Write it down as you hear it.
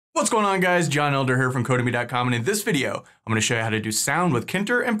What's going on, guys? John Elder here from Codemy.com, and in this video, I'm going to show you how to do sound with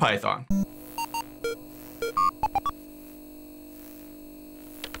Tkinter and Python.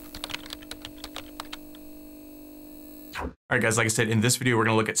 Alright guys, like I said, in this video we're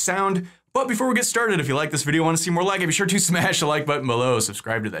going to look at sound, but before we get started, if you like this video and want to see more like it, be sure to smash the like button below,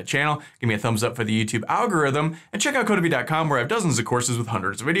 subscribe to that channel, give me a thumbs up for the YouTube algorithm, and check out Codemy.com where I have dozens of courses with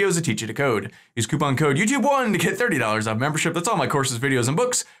hundreds of videos that teach you to code. Use coupon code YouTube1 to get $30 off membership. That's all my courses, videos, and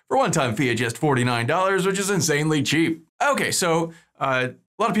books for a one-time fee of just $49, which is insanely cheap. Okay, so a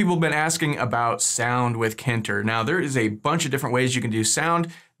lot of people have been asking about sound with Tkinter. Now, there is a bunch of different ways you can do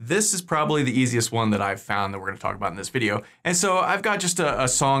sound. This is probably the easiest one that I've found that we're going to talk about in this video. And so I've got just a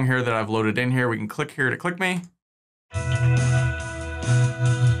song here that I've loaded in here. We can click here to click me.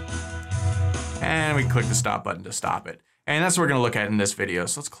 And we can click the stop button to stop it. And that's what we're going to look at in this video.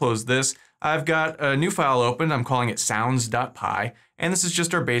 So let's close this. I've got a new file open. I'm calling it sounds.py. And this is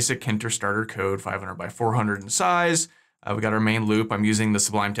just our basic Tkinter starter code, 500 by 400 in size. We got our main loop. I'm using the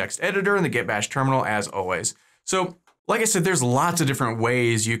Sublime Text Editor and the Git Bash terminal as always. So like I said, there's lots of different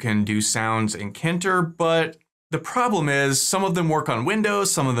ways you can do sounds in Tkinter, but the problem is some of them work on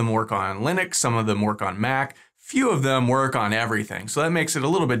Windows, some of them work on Linux, some of them work on Mac. Few of them work on everything. So that makes it a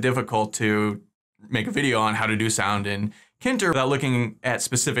little bit difficult to make a video on how to do sound in Tkinter without looking at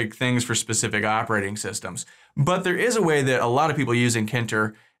specific things for specific operating systems. But there is a way that a lot of people use in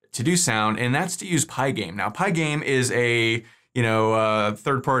Tkinter to do sound, and that's to use Pygame. Now, Pygame is a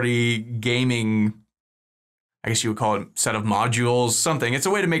third-party gaming, I guess you would call it, set of modules, something. It's a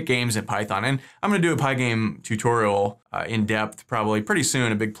way to make games in Python. And I'm going to do a Pygame tutorial in depth, probably pretty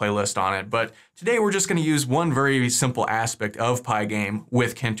soon, a big playlist on it. But today we're just going to use one very simple aspect of Pygame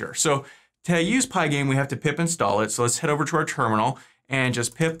with Tkinter. So to use Pygame, we have to pip install it. So let's head over to our terminal and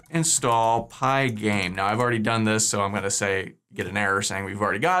just pip install Pygame. Now I've already done this, so I'm going to say, get an error saying we've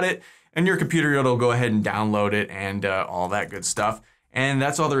already got it. And your computer, it'll go ahead and download it and all that good stuff. And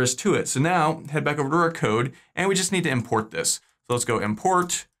that's all there is to it. So now head back over to our code and we just need to import this. So let's go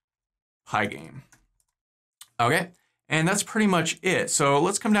import Pygame. Okay, and that's pretty much it. So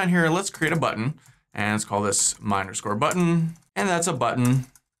let's come down here and let's create a button and let's call this my_button. And that's a button.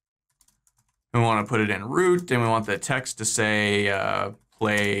 We want to put it in root and we want the text to say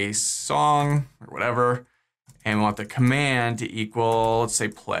play song or whatever. And we want the command to equal, let's say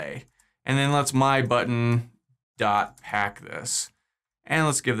play. And then let's my_button.pack this. And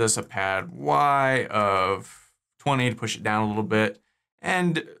let's give this a pad Y of 20 to push it down a little bit.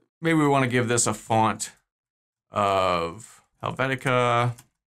 And maybe we want to give this a font of Helvetica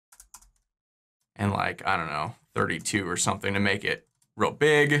and like, I don't know, 32 or something to make it real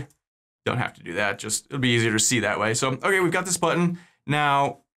big. Don't have to do that, just it'll be easier to see that way. So, okay, we've got this button.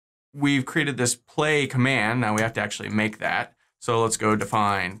 Now we've created this play command. Now we have to actually make that. So let's go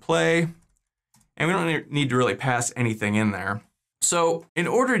define play. And we don't need to really pass anything in there. So in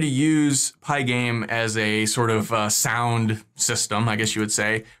order to use Pygame as a sort of sound system, I guess you would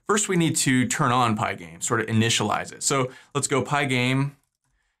say, first we need to turn on Pygame, sort of initialize it. So let's go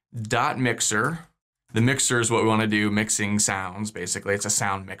Pygame.mixer. The mixer is what we want to do, mixing sounds, basically. It's a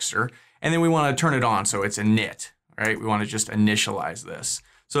sound mixer. And then we want to turn it on, so it's a init, right? We want to just initialize this.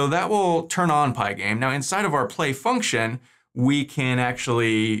 So that will turn on Pygame. Now inside of our play function, we can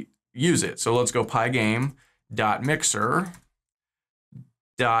actually use it. So let's go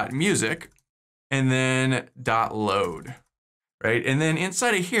Pygame.mixer.music and then .load, right? And then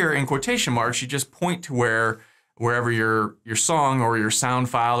inside of here in quotation marks, you just point to wherever your song or your sound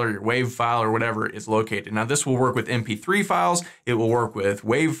file or your wave file or whatever is located. Now this will work with MP3 files, it will work with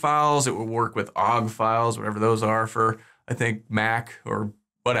wave files, it will work with OGG files, whatever those are for, I think, Mac or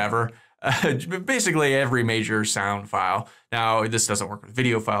whatever. Basically every major sound file. Now this doesn't work with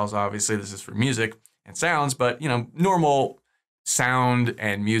video files, obviously, this is for music and sounds, but normal sound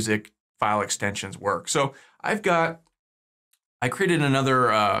and music file extensions work. So I created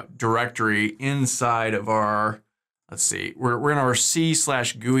another directory inside of our, let's see, we're in our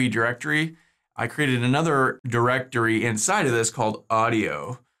C/GUI directory. I created another directory inside of this called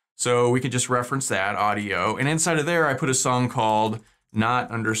audio. So we can just reference that, audio. And inside of there, I put a song called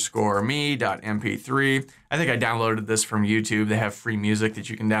not_me.mp3. I think I downloaded this from YouTube. They have free music that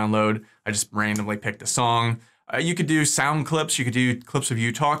you can download. I just randomly picked a song. You could do sound clips. You could do clips of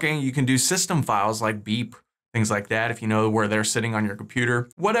you talking. You can do system files like beep, things like that, if you know where they're sitting on your computer.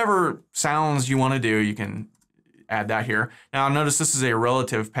 Whatever sounds you want to do, you can add that here. Now notice this is a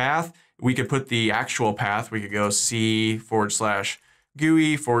relative path. We could put the actual path. We could go C/GUI/audio.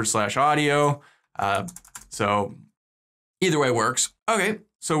 So either way works. Okay,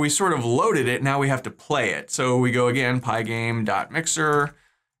 so we sort of loaded it. Now we have to play it. So we go again, Pygame.mixer,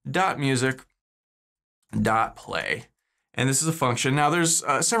 dot music dot play. And this is a function. Now there's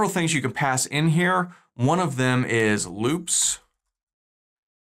several things you can pass in here. One of them is loops.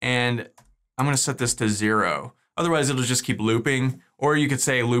 And I'm going to set this to 0. Otherwise, it'll just keep looping. Or you could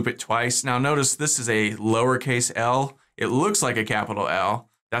say loop it twice. Now notice this is a lowercase l. It looks like a capital L.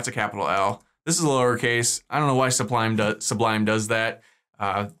 That's a capital L. This is a lowercase. I don't know why Sublime does that.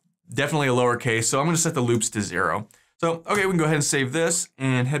 Definitely a lowercase. So I'm going to set the loops to 0. So, okay, we can go ahead and save this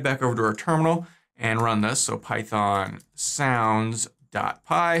and head back over to our terminal and run this. So Python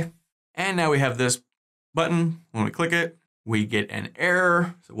sounds.py. And now we have this button. When we click it, we get an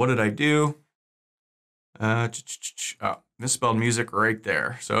error. So what did I do? Oh, misspelled music right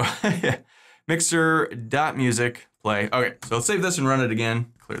there. So mixer.music play. Okay, so let's save this and run it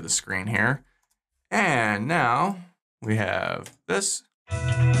again. Clear the screen here. And now we have this.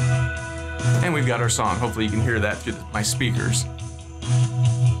 And we've got our song. Hopefully you can hear that through my speakers.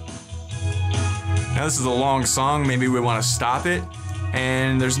 Now this is a long song. Maybe we want to stop it.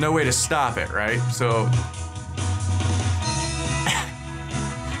 And there's no way to stop it, right? So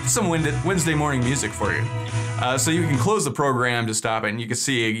some Wednesday morning music for you. So you can close the program to stop it, and you can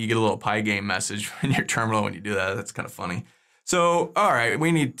see you get a little Pygame message in your terminal when you do that. That's kind of funny. So, all right,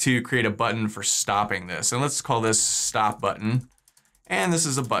 we need to create a button for stopping this, and let's call this stop button. And this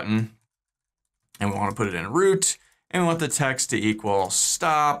is a button, and we want to put it in root, and we want the text to equal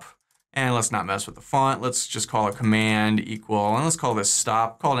stop, and let's not mess with the font. Let's just call a command equal, and let's call this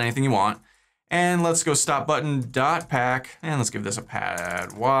stop. Call it anything you want. And let's go stop button dot pack, and let's give this a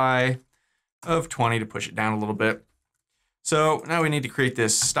pad y of 20 to push it down a little bit. So now we need to create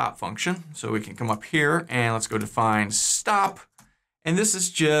this stop function. So we can come up here and let's go define stop. And this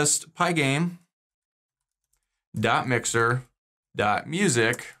is just Pygame dot mixer dot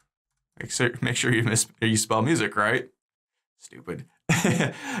music. Make sure you spell music right. Stupid.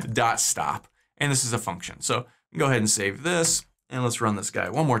 dot stop. And this is a function. So go ahead and save this and let's run this guy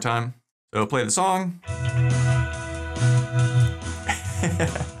one more time. So play the song.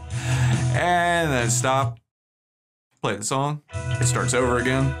 And then stop, play the song, it starts over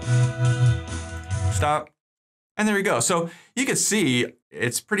again, stop, and there we go. So you can see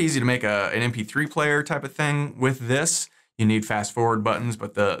it's pretty easy to make an MP3 player type of thing with this. You need fast forward buttons,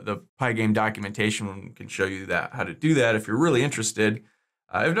 but the Pygame documentation can show you how to do that if you're really interested.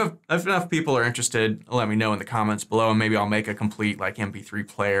 If enough people are interested, let me know in the comments below, and maybe I'll make a complete like MP3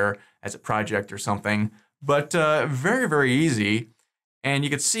 player as a project or something. But very, very easy. And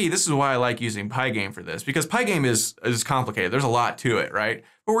you can see this is why I like using Pygame for this, because Pygame is complicated. There's a lot to it, right?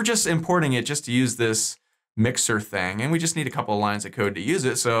 But we're just importing it just to use this mixer thing, and we just need a couple of lines of code to use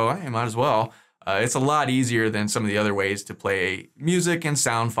it, so I might as well. It's a lot easier than some of the other ways to play music and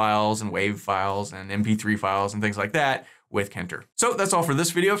sound files and wave files and MP3 files and things like that with Tkinter. So that's all for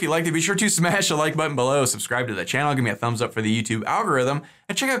this video. If you liked it, be sure to smash the like button below, subscribe to the channel, give me a thumbs up for the YouTube algorithm,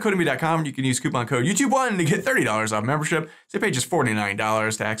 and check out Codemy.com. You can use coupon code YouTube1 to get $30 off membership. So you pay just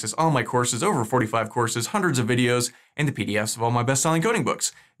 $49 to access all my courses, over 45 courses, hundreds of videos, and the PDFs of all my best-selling coding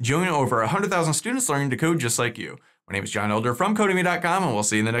books. Join over 100,000 students learning to code just like you. My name is John Elder from Codemy.com, and we'll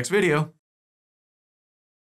see you in the next video.